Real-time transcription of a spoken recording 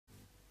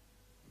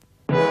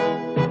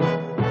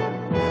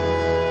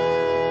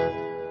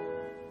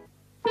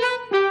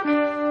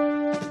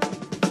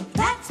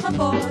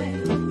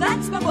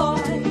my boy.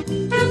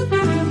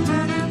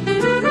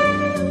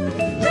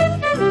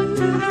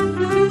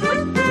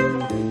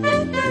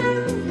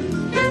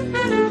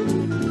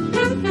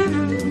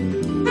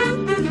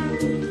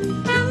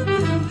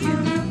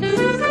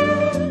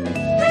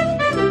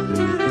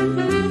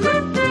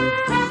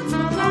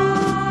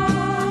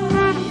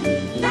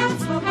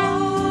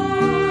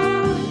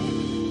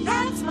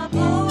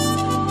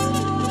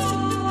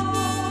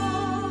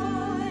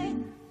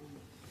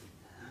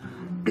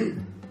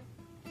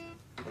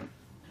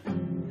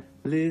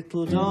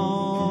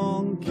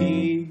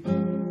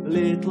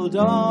 Little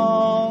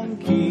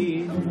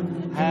donkey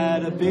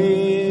had a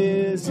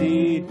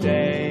busy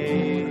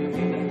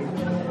day.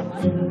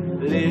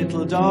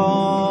 Little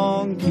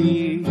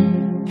donkey,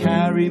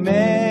 carry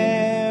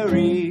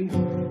Mary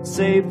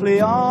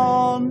safely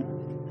on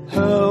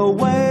her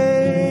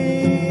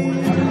way.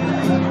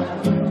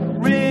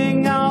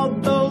 Ring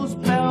out those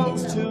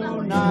bells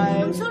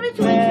tonight. I'm sorry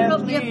to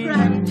interrupt your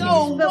practice.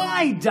 Oh,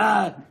 why,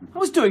 Dad? I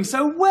was doing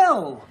so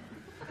well.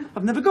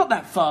 I've never got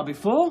that far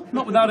before,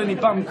 not without any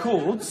bum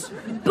chords.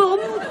 Bum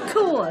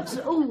chords?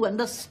 Oh, and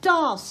the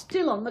star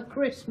still on the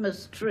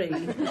Christmas tree. I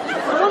want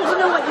to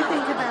know what you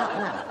think about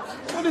that.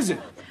 What is it?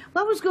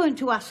 Well, I was going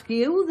to ask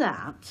you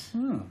that.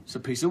 Oh, it's a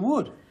piece of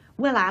wood.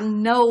 Well, I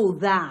know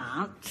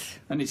that.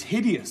 And it's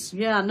hideous.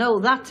 Yeah, I know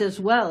that as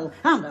well.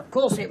 And of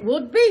course it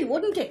would be,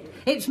 wouldn't it?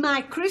 It's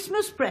my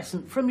Christmas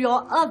present from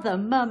your other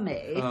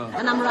mummy.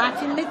 And I'm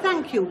writing me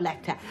thank you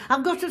letter.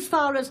 I've got as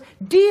far as,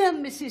 Dear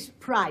Mrs.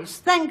 Price,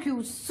 thank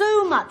you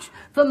so much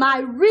for my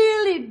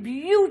really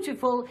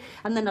beautiful...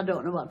 And then I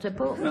don't know what to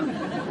put.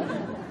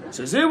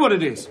 Says here what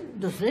it is.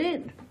 Does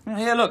it?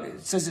 Here, look,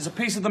 it says it's a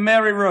piece of the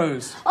Mary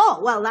Rose.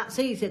 Oh, well, that's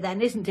easy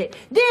then, isn't it?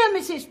 Dear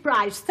Mrs.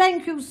 Price,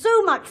 thank you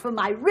so much for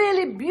my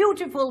really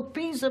beautiful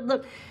piece of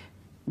the...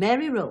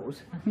 Mary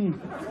Rose? You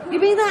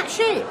mean that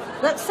ship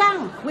that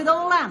sank with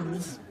all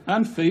hands?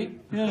 And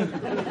feet, yeah.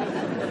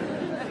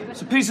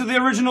 It's a piece of the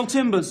original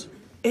timbers.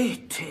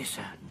 It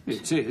isn't.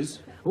 It is.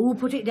 Oh,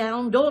 put it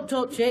down, don't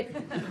touch it.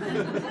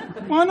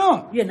 Why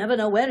not? You never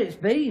know where it's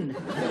been.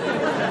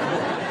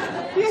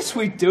 Yes,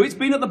 we do. It's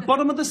been at the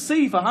bottom of the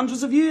sea for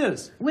hundreds of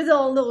years. With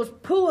all those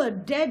poor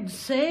dead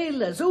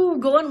sailors. Oh,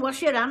 go and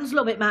wash your hands,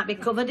 love. It might be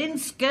covered in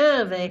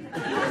scurvy.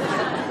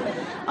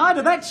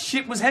 Ida, that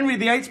ship was Henry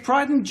VIII's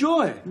pride and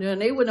joy.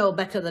 And he were no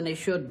better than he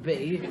should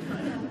be.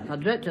 I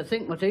dread to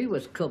think what he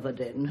was covered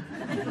in.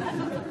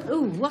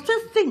 Oh, what a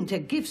thing to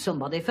give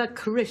somebody for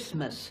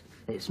Christmas.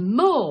 It's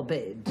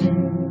morbid.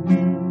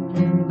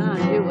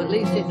 Mind you, at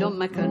least it don't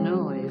make a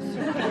noise.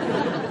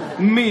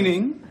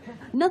 Meaning?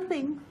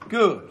 Nothing.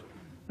 Good.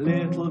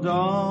 Little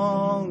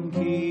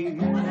donkey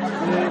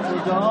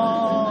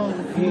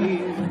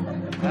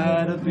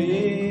had a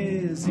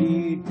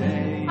busy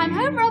day. I'm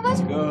home, Robert.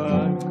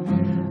 Good.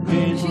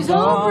 Little She's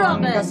home,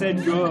 donkey, Robert. I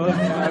said good.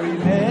 Carry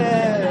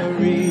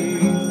Mary.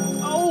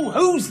 Oh,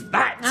 who's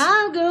that?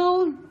 I'll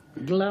go.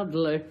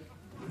 Gladly.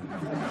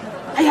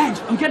 Hey, Ange,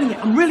 I'm getting it.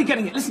 I'm really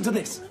getting it. Listen to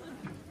this.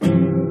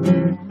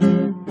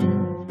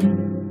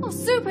 Oh,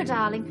 super,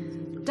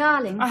 darling.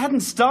 Darling, I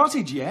hadn't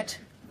started yet.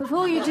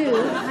 before you do,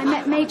 I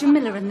met Major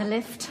Miller in the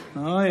lift.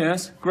 Oh,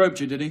 yes. Groped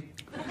you, did he?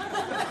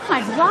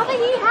 I'd rather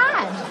he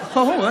had.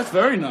 Oh, that's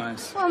very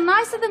nice. Well,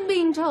 nicer than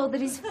being told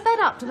that he's fed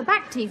up to the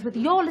back teeth with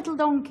your little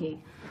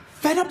donkey.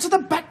 Fed up to the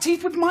back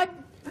teeth with my...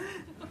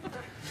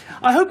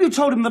 I hope you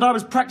told him that I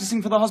was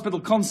practicing for the hospital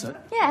concert.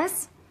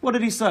 Yes. What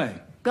did he say?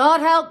 God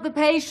help the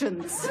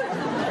patients.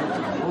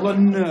 All the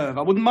nerve.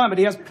 I wouldn't mind, but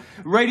he has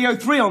Radio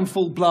 3 on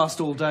full blast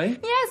all day.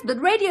 Yes,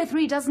 but Radio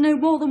 3 does know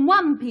more than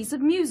one piece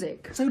of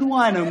music. So do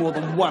I know more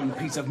than one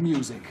piece of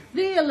music.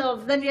 Dear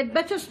love, then you'd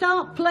better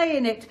start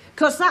playing it,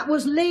 'cause that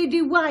was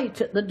Lady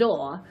White at the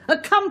door,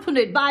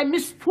 accompanied by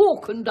Miss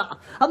Faulkner,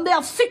 and they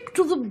are sick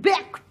to the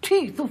back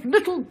teeth of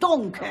little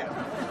donkey.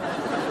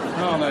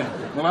 Are they?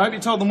 Well, I hope you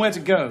told them where to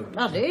go.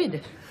 I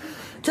did.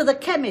 To the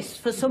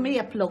chemist for some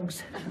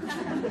earplugs.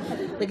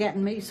 They're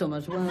getting me some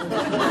as well.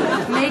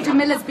 Major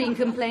Miller's been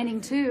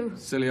complaining too.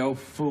 Silly old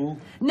fool.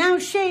 Now,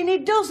 Shane, he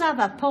does have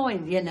a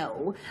point, you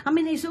know. I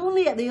mean, he's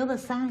only at the other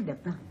side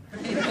of that.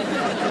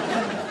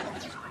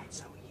 That's right,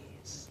 so he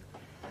is.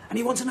 And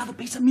he wants another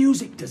piece of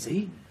music, does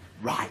he?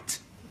 Right.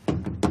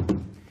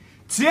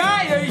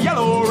 Tie a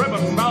yellow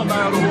ribbon round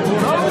that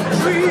old oak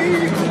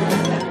tree.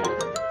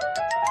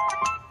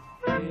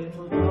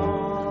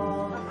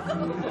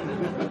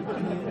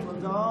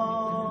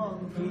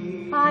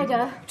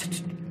 Ida.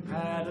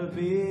 Had a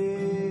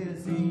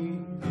busy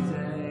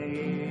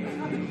day.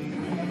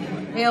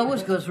 He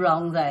always goes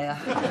wrong there.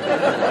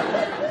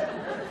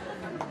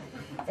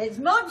 It's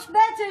much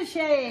better,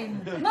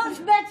 Shane.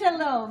 Much better,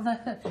 love.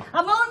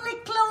 I'm only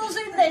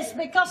closing this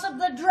because of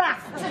the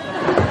draft.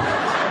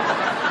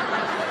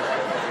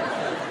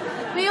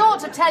 We ought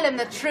to tell him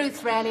the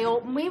truth, really,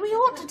 oughtn't we? We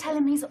ought to tell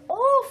him he's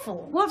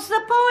awful. What's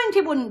the point?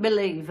 He wouldn't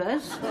believe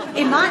us.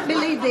 He might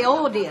believe the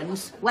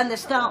audience when they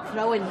start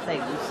throwing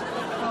things.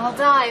 I'll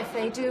die if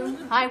they do.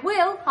 I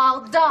will.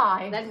 I'll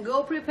die. Then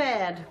go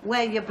prepared.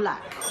 Wear your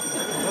black.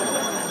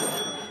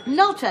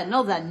 Not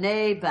another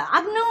neighbour.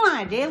 I've no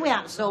idea we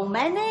had so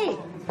many.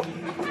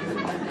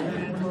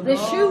 They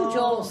shoot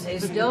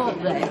horses,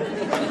 don't they?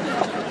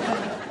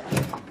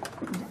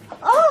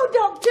 Oh,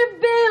 Dr.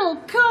 Bill,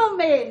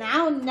 come in.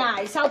 How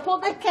nice. I'll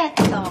put the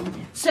kettle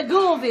on.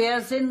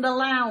 Segovia's in the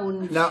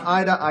lounge. Now,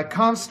 Ida, I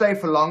can't stay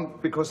for long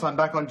because I'm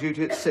back on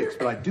duty at 6,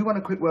 but I do want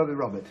a quick word with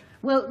Robert.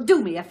 Well,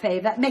 do me a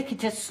favour. Make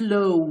it a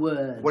slow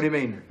word. What do you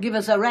mean? Give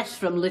us a rest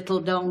from little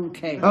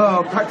donkey.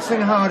 Oh,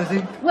 practising hard, is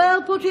he?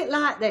 Well, put it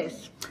like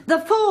this. The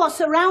 4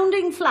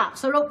 surrounding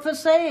flats are up for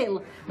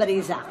sale, but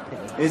he's happy.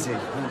 Is he?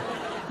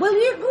 Will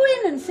you go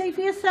in and see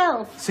for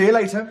yourself? See you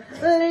later.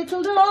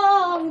 Little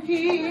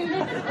donkey.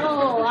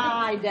 Oh,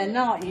 Ida,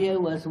 not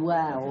you as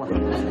well.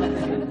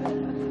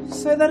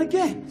 Say that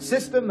again.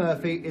 Sister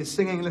Murphy is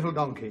singing Little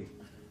Donkey.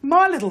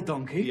 My little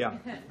donkey? Yeah.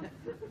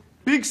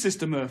 Big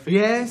Sister Murphy?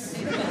 Yes?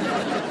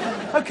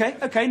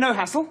 Okay, no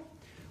hassle.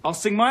 I'll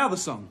sing my other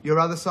song. Your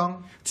other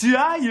song?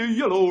 Tie your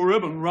yellow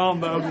ribbon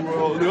round that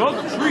world oak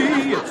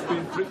tree. It's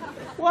been free.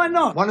 Why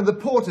not? One of the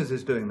porters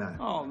is doing that.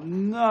 Oh,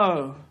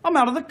 no. I'm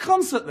out of the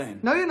concert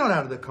then. No, you're not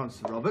out of the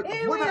concert, Robert.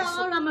 Here What we about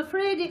are. I'm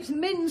afraid it's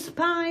mince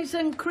pies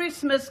and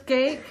Christmas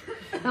cake,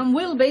 and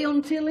will be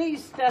until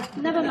Easter.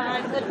 Never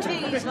mind, the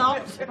tea's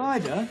hot.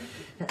 Ida?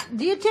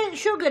 Do you take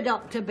sugar,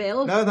 Dr.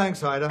 Bill? No,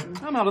 thanks, Ida.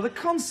 I'm out of the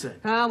concert.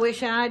 I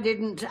wish I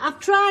didn't. I've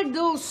tried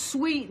those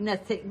sweetener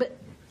things, but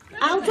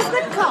out of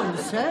the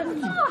concert.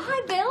 Oh,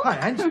 hi, Bill.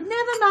 Hi, Ange. Never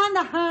mind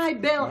the hi,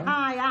 Bill,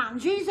 hi,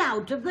 Ange. He's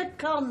out of the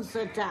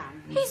concert, Ange.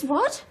 He's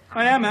what?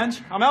 I am,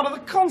 Ange. I'm out of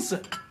the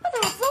concert. But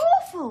that's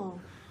awful.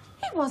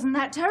 He wasn't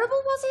that terrible,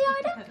 was he,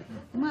 Ida?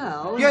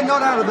 Well, You're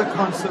not out of the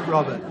concert,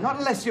 Robert. Not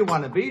unless you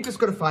want to be. You've just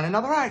got to find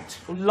another act.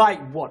 Like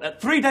what?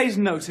 At 3 days'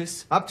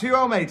 notice? Up to you,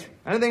 old mate.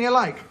 Anything you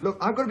like. Look,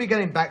 I've got to be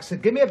getting back, so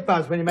give me a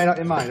buzz when you made up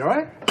your mind, all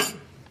right?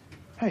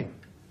 Hey,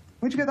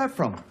 where'd you get that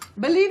from?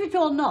 believe it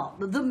or not,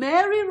 the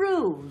Mary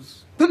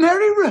Rose. The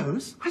Mary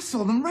Rose? I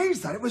saw them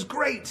raise that. It was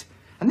great.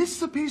 And this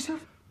is a piece of...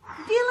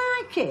 Do you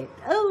like it?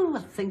 Oh,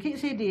 I think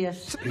it's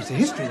hideous. It's a piece of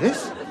history,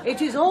 this.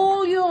 It is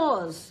all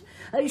yours.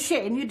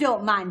 Shane, you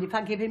don't mind if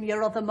I give him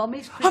your other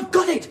mummy's? I've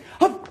got it!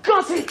 I've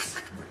got it!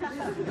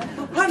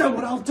 I know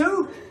what I'll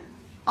do.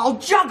 I'll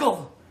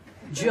juggle.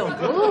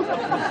 Juggle?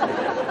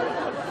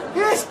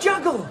 Yes,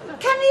 juggle.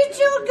 Can you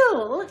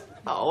juggle?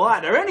 Oh,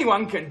 Ida,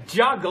 anyone can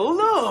juggle.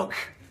 Look.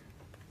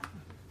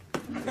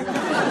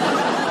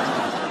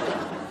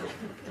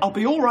 I'll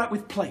be all right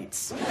with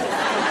plates.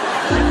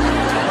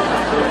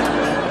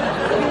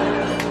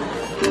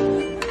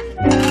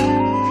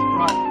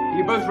 Right, are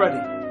you both ready?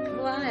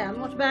 Well, I am.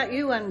 What about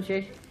you,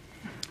 Angie?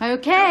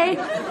 Okay.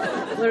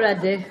 We're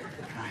ready.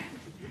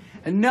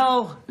 And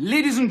now,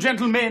 ladies and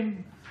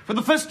gentlemen, for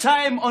the first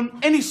time on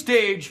any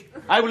stage,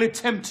 I will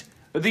attempt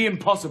the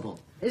impossible.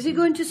 Is he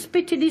going to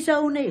spit in his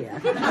own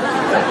ear?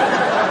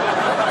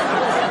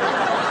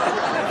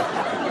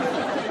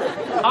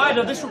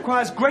 Ida, this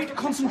requires great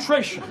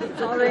concentration.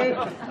 Sorry.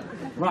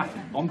 Right,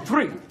 on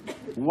 3.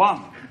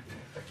 1,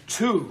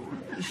 2.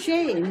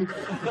 Shane,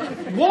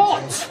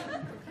 What?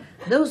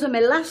 those are my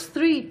last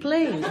 3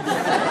 plays. Which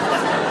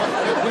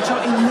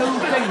are in no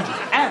danger.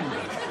 And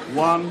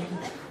 1,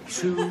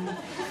 2,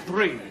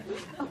 3.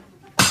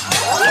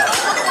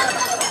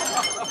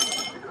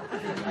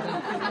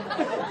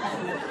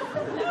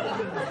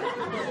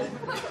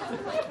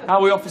 How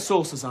are we off for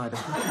sauces, Ida?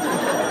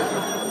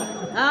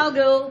 I'll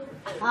go.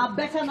 I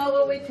bet I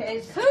know who it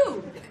is.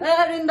 Who?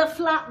 Her in the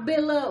flat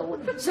below,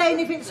 saying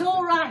if it's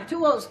all right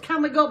to us,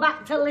 can we go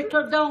back to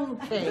Little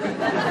Donkey?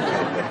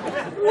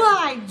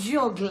 Why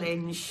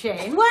juggling,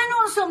 Shane? Why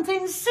not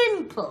something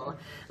simple,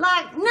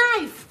 like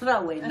knife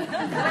throwing?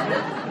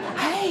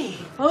 Hey!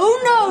 Oh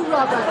no,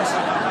 Robert!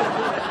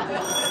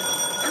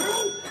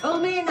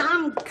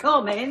 I'm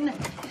coming.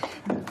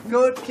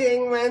 Good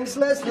King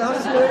Wenceslas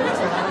loves Newton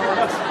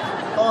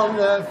on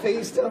the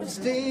feast of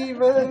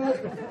Stephen.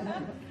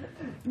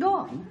 Go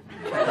on.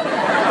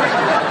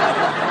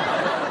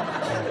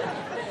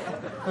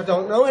 I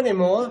don't know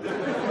anymore.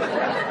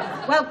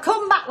 Well,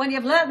 come back when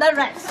you've learnt the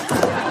rest.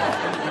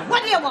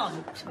 What do you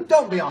want?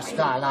 Don't be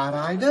hostile,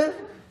 Ida.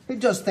 It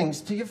does things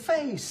to your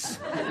face.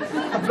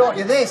 I brought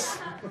you this,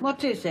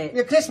 What is it?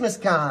 your Christmas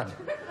card.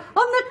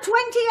 On the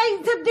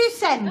 28th of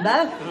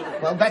December?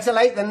 Well, better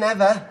late than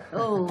never.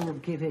 Oh,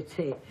 give it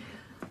here.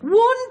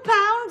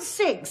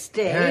 £1.60?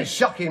 Yeah,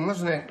 shocking,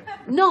 wasn't it?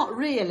 Not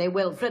really,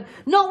 Wilfred.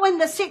 Not when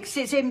the 6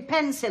 is in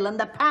pencil and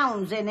the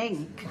pound's in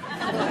ink.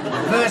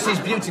 The verse is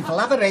beautiful.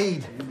 Have a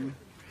read.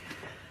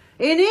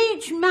 In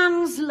each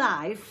man's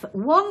life,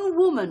 one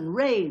woman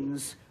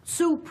reigns,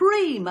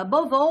 supreme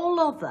above all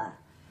other.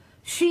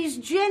 She's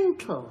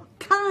gentle,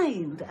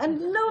 kind,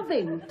 and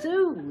loving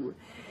too.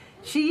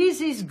 She is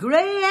his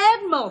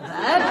grey-haired mother.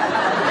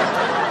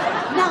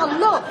 Now,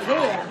 look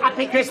here.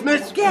 Happy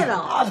Christmas. Get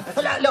off.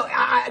 Look,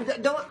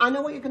 I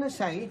know what you're going to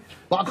say,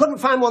 but I couldn't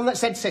find one that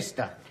said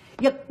sister.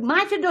 You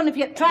might have done if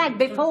you tried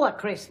before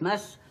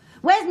Christmas.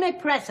 Where's my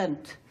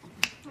present?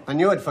 I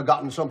knew I'd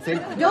forgotten something.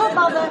 Don't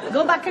bother.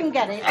 Go back and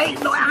get it. Hey,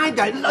 look,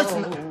 Ida,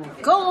 listen. Oh,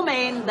 come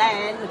in,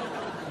 then.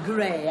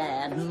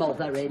 Grey-haired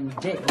mother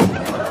indeed.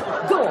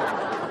 Go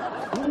on.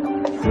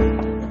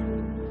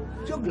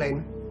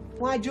 Juggling?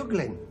 Why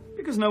juggling?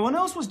 Because no one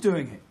else was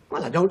doing it.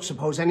 Well, I don't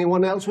suppose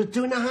anyone else was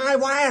doing a high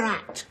wire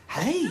act.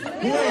 Hey!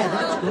 Yeah,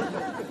 that's good.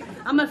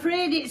 I'm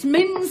afraid it's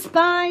mince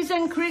pies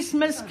and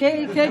Christmas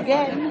cake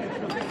again.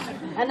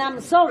 And I'm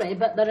sorry,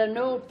 but there are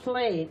no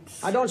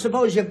plates. I don't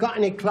suppose you've got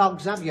any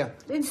clogs, have you?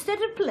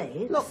 Instead of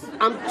plates? Look,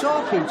 I'm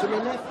talking to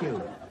my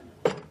nephew.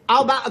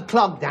 How about a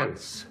clog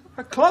dance?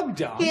 A clog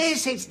dance?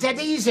 Yes, it's dead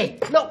easy.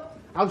 Look,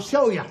 I'll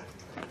show you.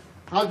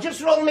 I'll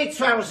just roll my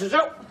trousers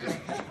up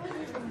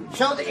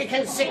so that you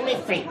can see my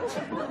feet.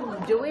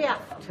 Do we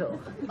have to?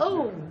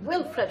 Oh,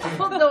 Wilfred,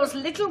 put those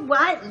little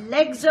white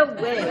legs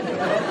away.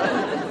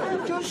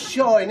 Just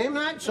showing him,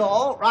 that's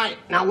all. Right,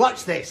 now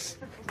watch this.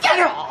 Get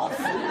off!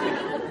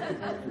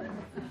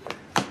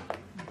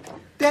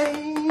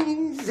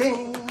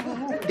 Daisy,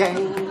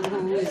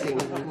 Daisy,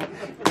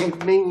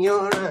 give me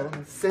your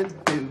answer,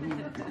 do.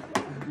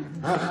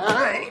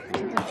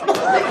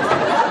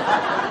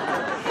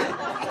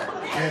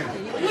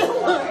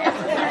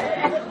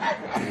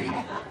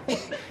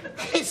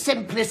 It's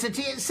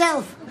simplicity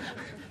itself.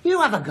 You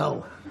have a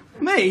go.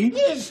 Me?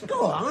 Yes,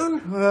 go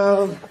on.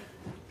 Well...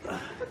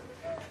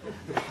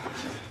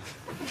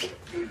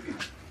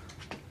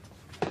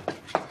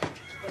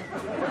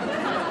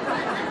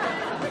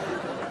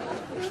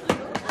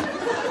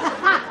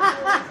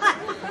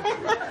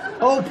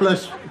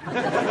 Hopeless.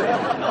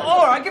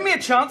 All right, give me a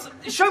chance.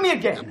 Show me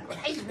again.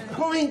 It's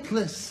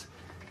pointless.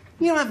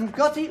 You haven't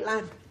got it,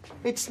 lad.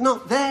 It's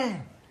not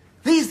there.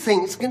 These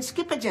things can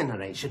skip a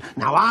generation.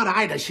 Now, our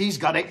Ida, she's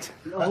got it.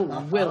 Oh,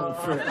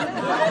 Wilfred.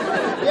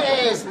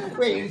 Yes,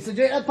 we used to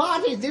do it at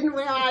parties, didn't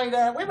we,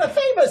 Ida? We were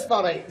famous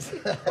for it.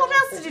 What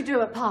else did you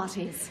do at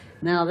parties?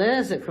 Now,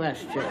 there's a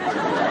question.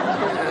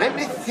 Let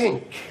me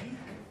think.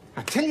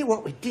 I'll tell you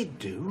what we did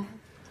do,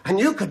 and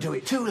you could do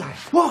it too, lad.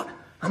 What?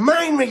 A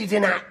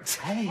mind-reading act.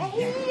 Hey,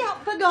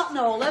 I've forgotten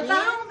all about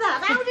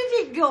that. How did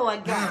it go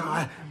again?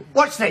 Now,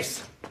 watch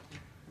this.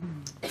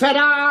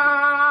 Ta-da!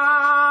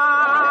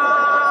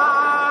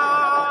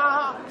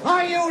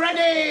 Are you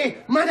ready,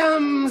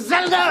 Madame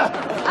Zelda?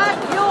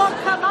 At your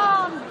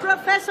command,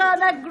 Professor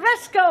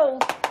Negresco.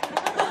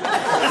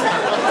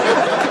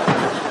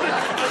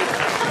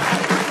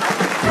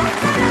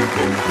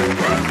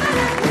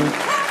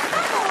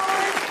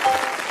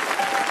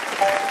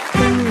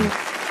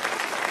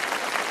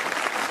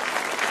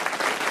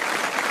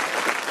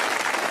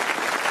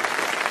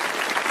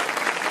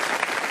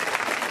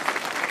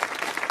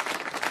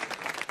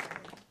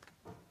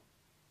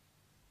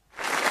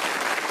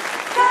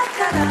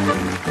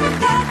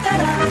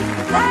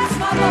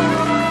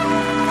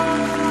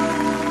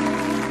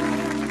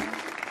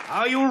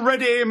 Are you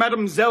ready,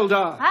 Madame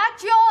Zelda?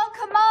 At your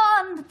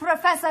command,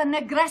 Professor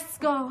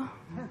Negresco.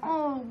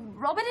 Oh,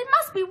 Robert, it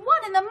must be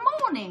 1 in the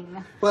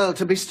morning. Well,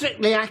 to be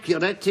strictly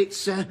accurate,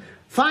 it's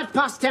 5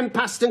 past, 10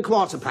 past and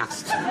quarter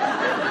past.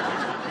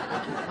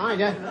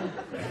 Ida,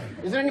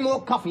 is there any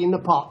more coffee in the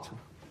pot?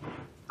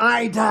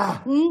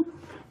 Ida!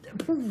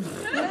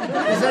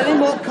 Is there any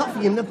more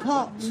coffee in the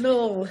pot?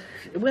 No.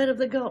 Where have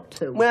they got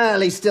to? Well,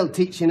 he's still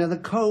teaching her the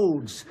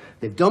codes.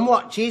 They've done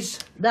watches.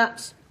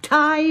 That's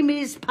time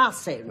is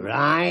passing.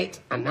 Right.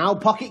 And now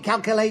pocket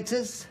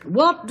calculators.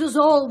 What does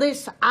all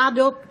this add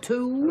up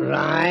to?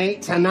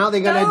 Right. And now they're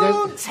going to do...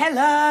 Don't tell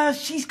her.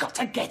 She's got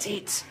to get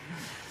it.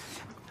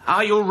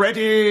 Are you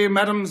ready,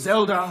 Madame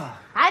Zelda?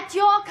 At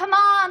your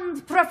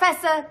command,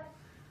 Professor...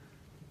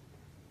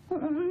 Oh,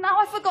 now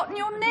I've forgotten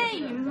your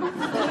name.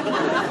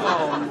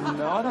 Oh,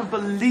 no, I don't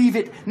believe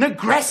it.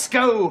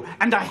 Negresco!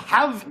 And I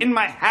have in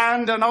my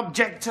hand an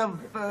object of...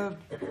 oh,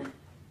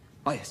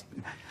 yes.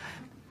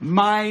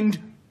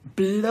 Mind-blowing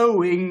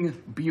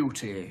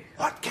beauty.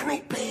 What can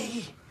it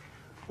be?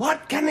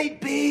 What can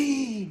it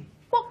be?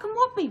 What can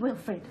what be,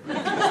 Wilfred?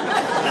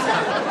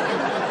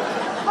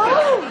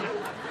 Oh!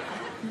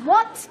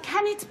 What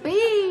can it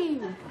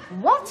be?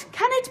 What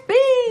can it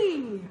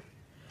be?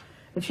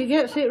 If she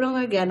gets it wrong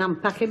again, I'm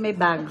packing my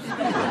bags.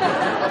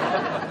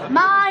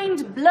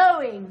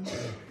 Mind-blowing.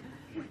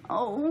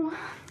 Oh.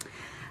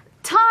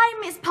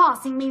 Time is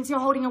passing means you're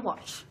holding a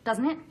watch,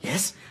 doesn't it?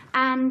 Yes?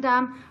 And,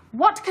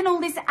 what can all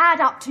this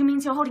add up to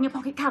means you're holding a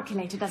pocket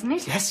calculator, doesn't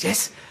it? Yes,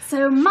 yes.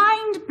 So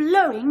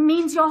mind-blowing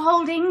means you're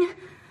holding...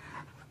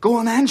 Go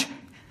on, Ange.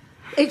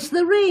 It's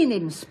the rain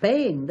in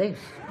Spain, this.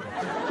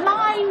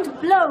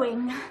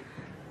 Mind-blowing.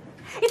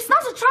 It's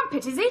not a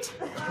trumpet, is it?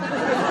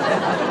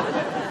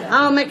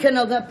 I'll make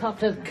another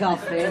pot of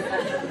coffee.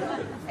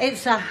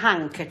 It's a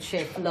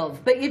handkerchief,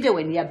 love, but you're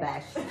doing your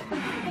best.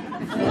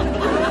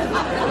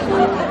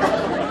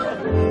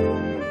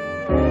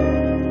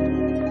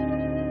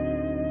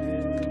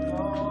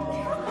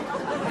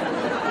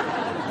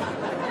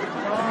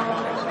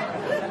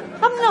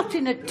 I'm not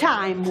in a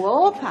time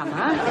warp, am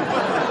I?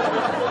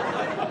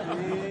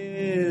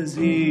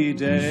 Busy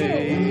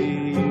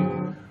day.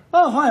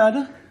 Oh, hi,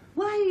 Ida.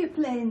 Why are you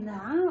playing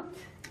that?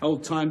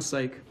 Old time's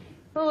sake.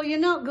 Oh, you're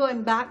not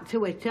going back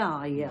to it,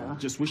 are you?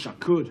 Just wish I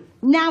could.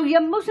 Now, you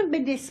mustn't be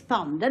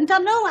despondent. I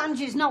know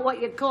Angie's not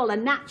what you'd call a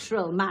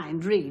natural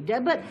mind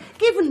reader, but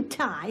given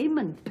time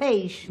and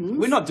patience...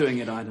 We're not doing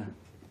it, Ida.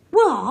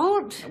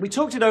 What? We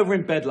talked it over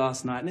in bed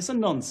last night, and it's a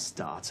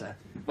non-starter.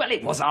 Well,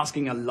 it was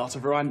asking a lot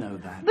of her, I know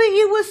that. But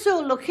you were so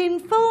looking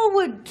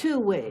forward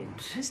to it.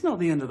 It's not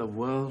the end of the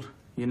world.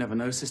 You never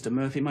know, Sister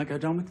Murphy might go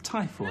down with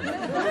typhoid.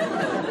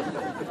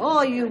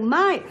 Or you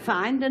might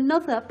find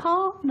another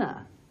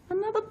partner.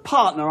 Another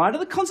partner, Ida?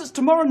 The concert's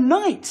tomorrow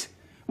night.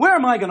 Where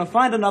am I going to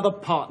find another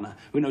partner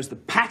who knows the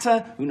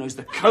patter, who knows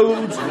the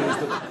codes, who knows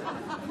the...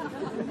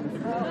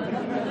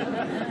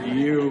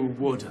 You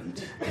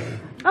wouldn't.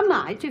 I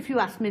might, if you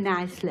ask me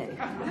nicely.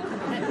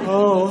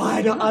 Oh,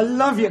 Ida, I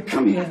love you.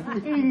 Come here.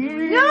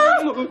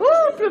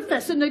 Oh,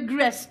 Professor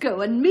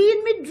Negresco, and me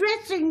in my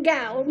dressing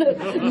gown.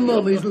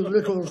 Mummy's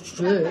little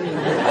shame.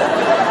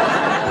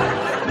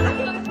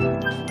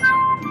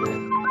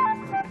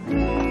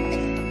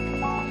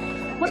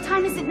 What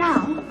time is it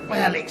now?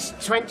 Well, it's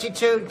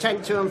 22,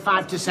 10 to and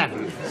 5 to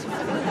 7.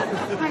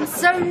 I'm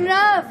so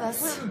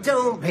nervous.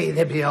 Don't be,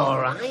 they'll be all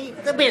right.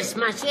 They'll be a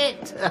smash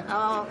hit.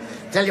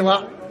 Tell you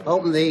what,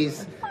 open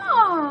these.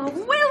 Oh,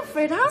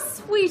 Wilfred, how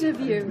sweet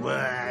of you.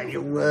 Well,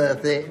 you're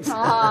worth it.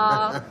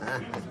 Ah.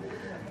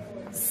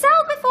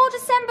 Sell before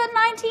December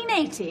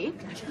 1980?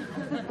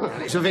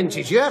 Well, it's a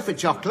vintage year for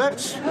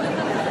chocolates.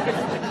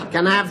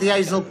 Can I have the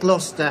hazel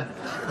cluster?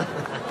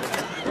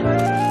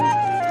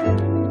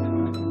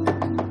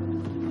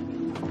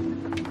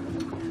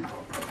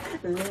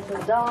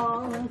 Little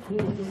donkey.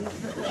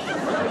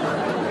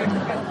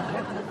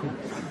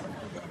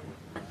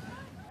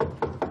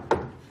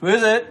 Who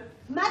is it?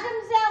 Madam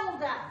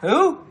Zelda.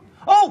 Who?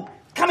 Oh,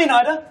 come in,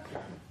 Ida.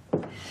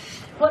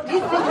 What do you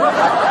think?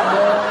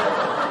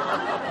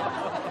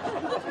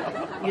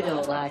 You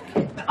don't like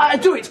it? I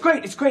do, it's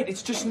great, it's great.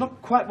 It's just not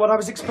quite what I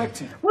was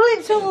expecting. Well,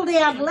 it's all they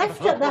had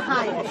left at the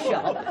hire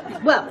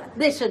shop. Well,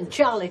 this and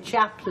Charlie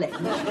Chaplin.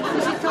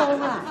 Is it all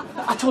right?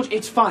 I told you,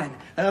 it's fine.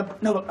 No,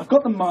 look, I've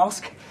got the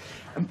mask,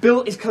 and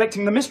Bill is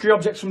collecting the mystery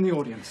objects from the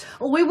audience.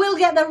 We will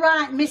get the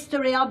right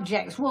mystery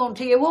objects, won't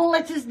he? He won't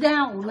let us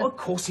down. Oh, of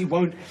course he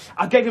won't.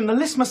 I gave him the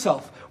list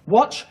myself.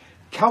 Watch,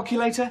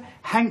 calculator,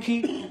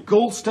 hanky,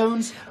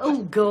 gallstones.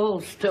 Oh,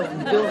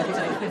 gallstone, don't it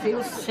make me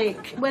feel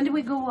sick. When do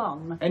we go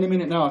on? Any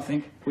minute now, I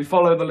think. We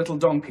follow the little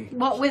donkey.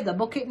 What, with a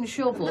bucket and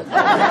shovel? Do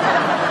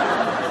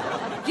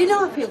you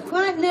know, I feel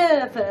quite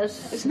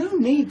nervous. There's no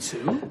need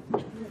to.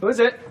 Who is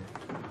it?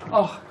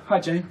 Oh, hi,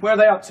 Jane. Where are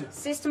they up to?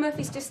 Sister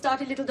Murphy's just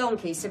started Little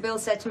Donkey, so Bill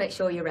said to make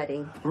sure you're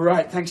ready.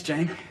 Right, thanks,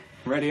 Jane.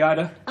 Ready,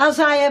 Ida? As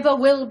I ever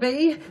will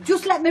be.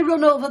 Just let me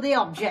run over the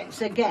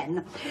objects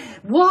again.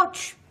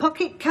 Watch,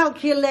 pocket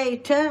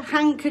calculator,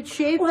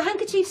 handkerchief. Well, the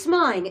handkerchief's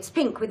mine. It's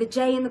pink with a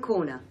J in the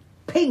corner.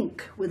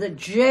 Pink with a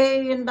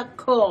J in the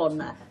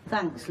corner.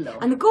 Thanks, love.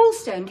 And the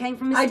gallstone came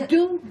from Mr... I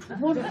don't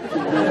want to.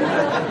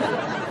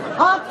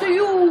 After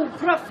you,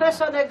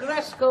 Professor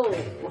Negresco.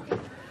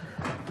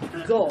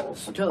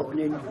 Gallstone,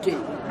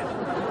 indeed.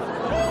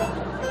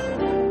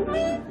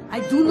 I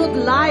do not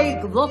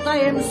like what I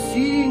am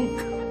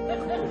seeing.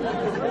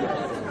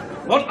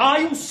 What are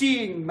you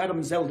seeing,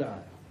 Madam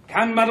Zelda?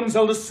 Can Madam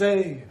Zelda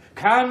say?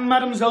 Can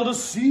Madam Zelda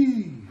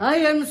see? I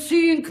am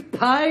seeing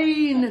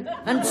pain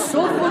and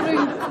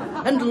suffering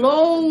and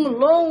long,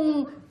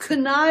 long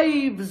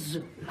knives.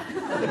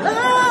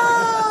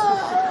 Ah!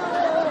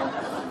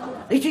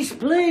 It is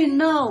plain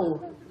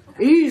now.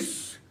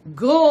 Is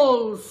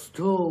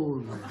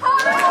gallstone.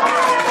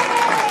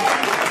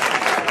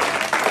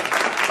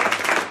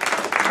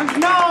 And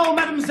now,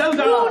 Madam Zelda!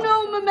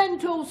 No,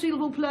 memento, s'il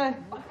vous plaît.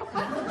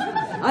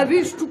 I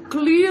wish to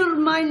clear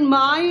my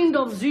mind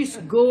of this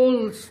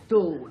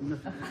gallstone.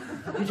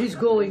 It is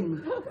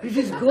going. It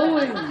is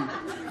going.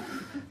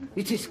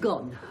 It is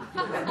gone.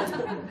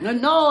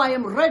 And now I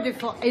am ready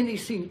for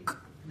anything.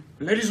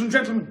 Ladies and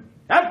gentlemen,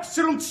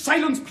 absolute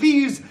silence,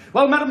 please,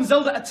 while Madam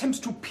Zelda attempts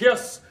to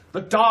pierce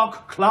the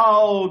dark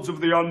clouds of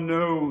the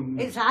unknown.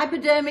 It's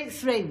hypodermic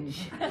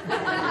syringe.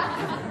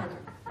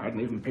 I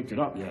hadn't even picked it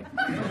up yet.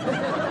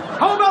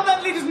 How about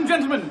that, ladies and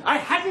gentlemen? I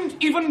hadn't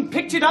even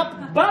picked it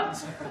up,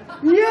 but...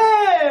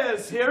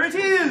 Yes, here it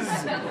is.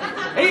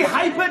 A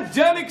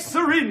hypodermic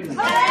syringe.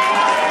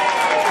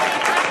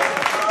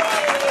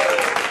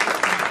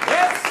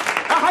 Yes,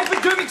 a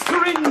hypodermic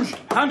syringe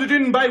handed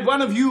in by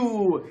one of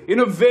you in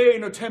a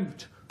vain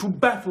attempt to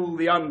baffle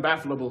the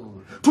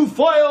unbaffleable, to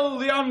foil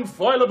the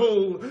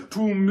unfoilable,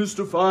 to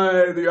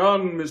mystify the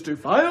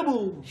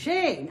unmystifiable.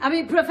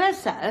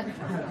 Professor,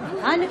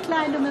 eine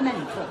kleine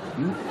memento.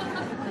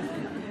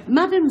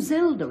 Madam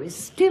Zelda is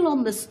still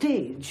on the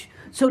stage,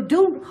 so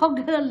don't hog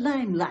her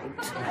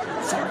limelight.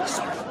 Sorry.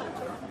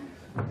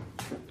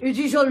 It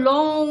is a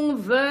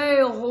long way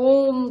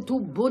home to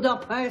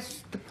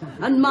Budapest,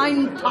 and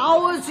mine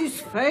powers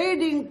is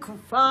fading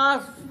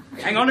fast.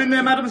 Hang on in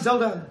there, Madam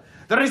Zelda.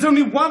 There is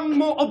only one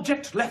more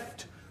object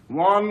left.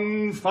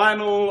 One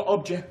final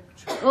object.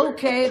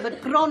 Okay,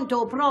 but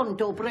pronto,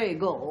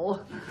 prego.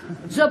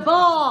 The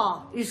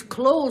bar is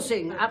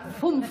closing at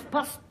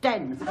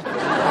 10:05.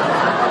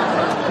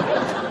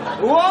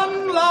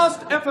 One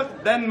last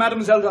effort, then,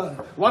 Madame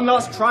Zelda. One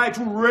last try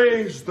to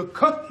raise the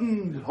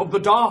curtain of the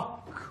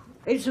dark.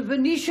 It's a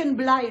Venetian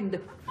blind.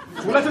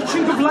 To let a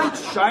chink of light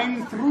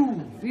shine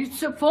through.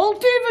 It's a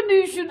faulty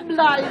Venetian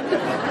blind.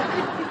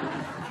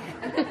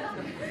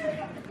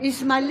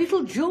 It's my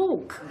little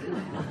joke.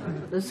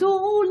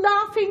 So,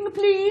 laughing,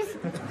 please.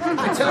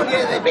 I told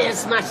you there'd be a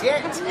smash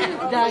hit.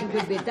 Thank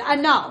you, bitte.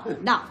 And now,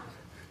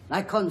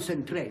 I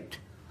concentrate.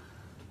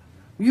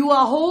 You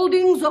are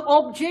holding the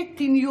object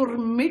in your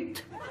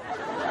mitt.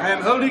 I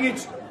am holding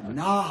it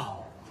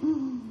now.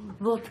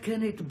 What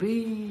can it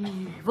be?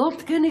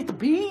 What can it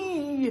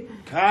be?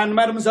 Can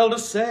Madame Zelda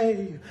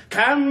say?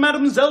 Can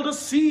Madame Zelda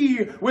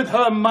see with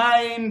her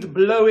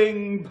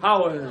mind-blowing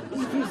powers?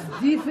 It is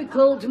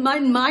difficult. My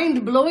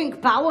mind-blowing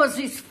powers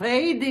is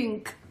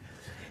fading.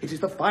 It is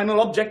the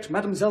final object,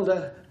 Madame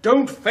Zelda.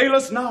 Don't fail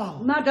us now.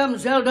 Madame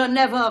Zelda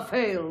never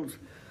fails.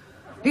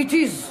 It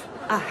is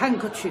a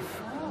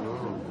handkerchief.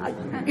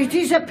 It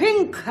is a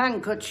pink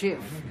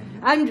handkerchief.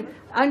 And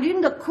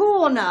in the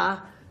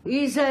corner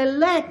is a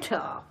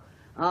letter.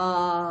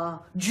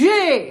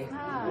 J.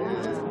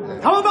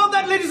 How about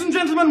that, ladies and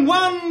gentlemen?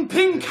 One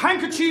pink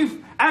handkerchief,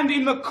 and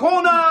in the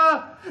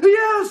corner,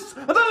 yes,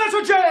 the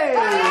letter J.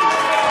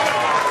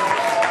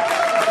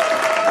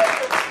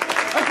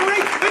 A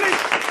great finish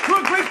to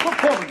a great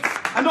performance.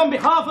 And on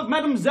behalf of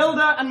Madame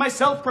Zelda and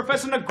myself,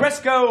 Professor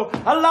Negresco,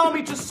 allow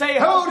me to say...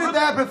 Hold it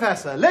there,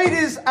 Professor.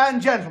 Ladies and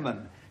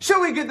gentlemen, shall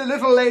we give the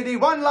little lady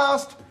one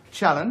last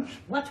challenge?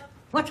 What?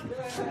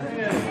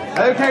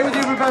 Okay with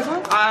you,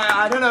 Professor?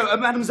 I don't know.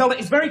 Madame Zelda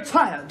is very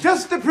tired.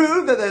 Just to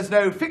prove that there's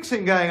no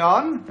fixing going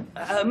on.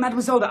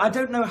 Madame Zelda, I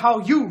don't know how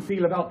you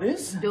feel about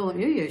this. Don't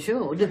you? You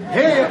should.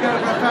 Here you go,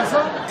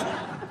 Professor.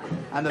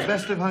 And the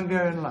best of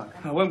Hungarian luck.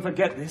 I won't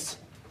forget this.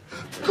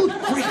 Good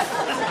grief.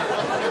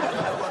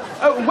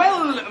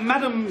 Well,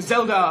 Madame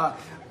Zelda,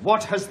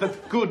 what has the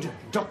good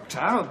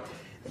doctor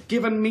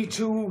given me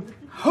to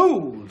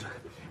hold?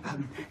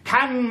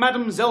 Can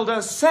Madame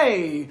Zelda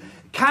say...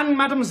 Can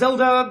Madame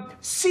Zelda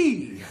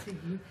see?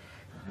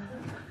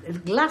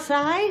 Glass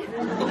eye?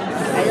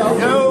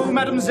 No,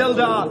 Madame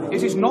Zelda,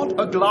 it is not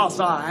a glass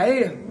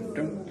eye.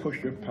 Don't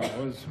push your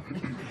powers.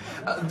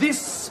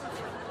 This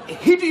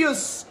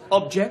hideous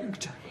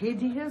object...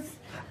 Hideous?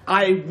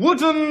 I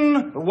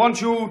wouldn't want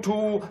you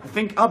to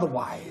think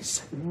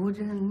otherwise.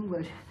 Wooden...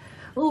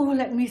 Oh,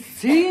 let me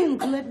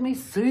think.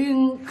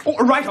 Oh,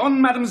 right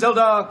on, Madame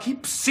Zelda.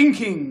 Keep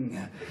sinking.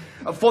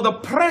 For the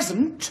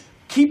present...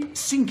 Keep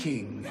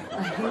sinking.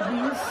 A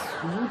hideous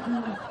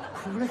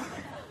wooden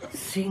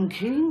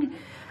sinking?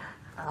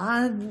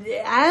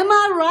 Am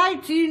I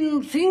right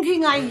in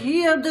thinking I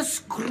hear the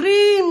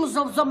screams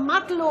of the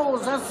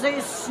matelots as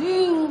they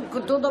sink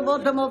to the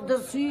bottom of the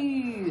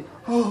sea?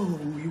 Oh,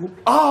 you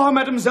are,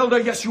 Madame Zelda.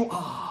 Yes, you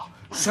are.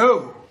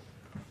 So,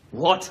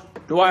 what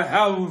do I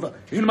have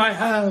in my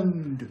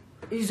hand?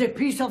 Is a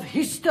piece of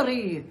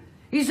history.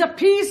 Is a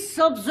piece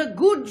of the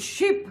good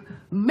ship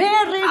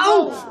Mary.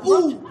 Ow!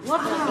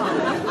 What?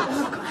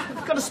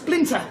 I've got a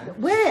splinter.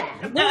 Where?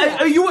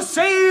 You were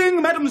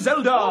saying, Madame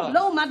Zelda. Oh,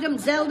 no, Madame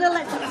Zelda.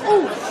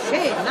 Oh,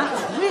 shit,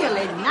 that's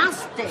really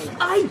nasty.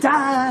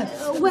 Ida.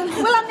 Well,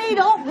 I need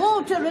hot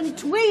water and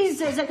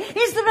tweezers.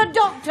 Is there a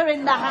doctor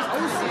in the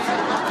house?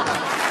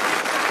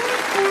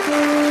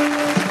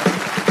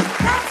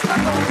 That's my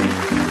boy.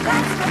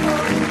 That's my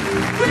boy.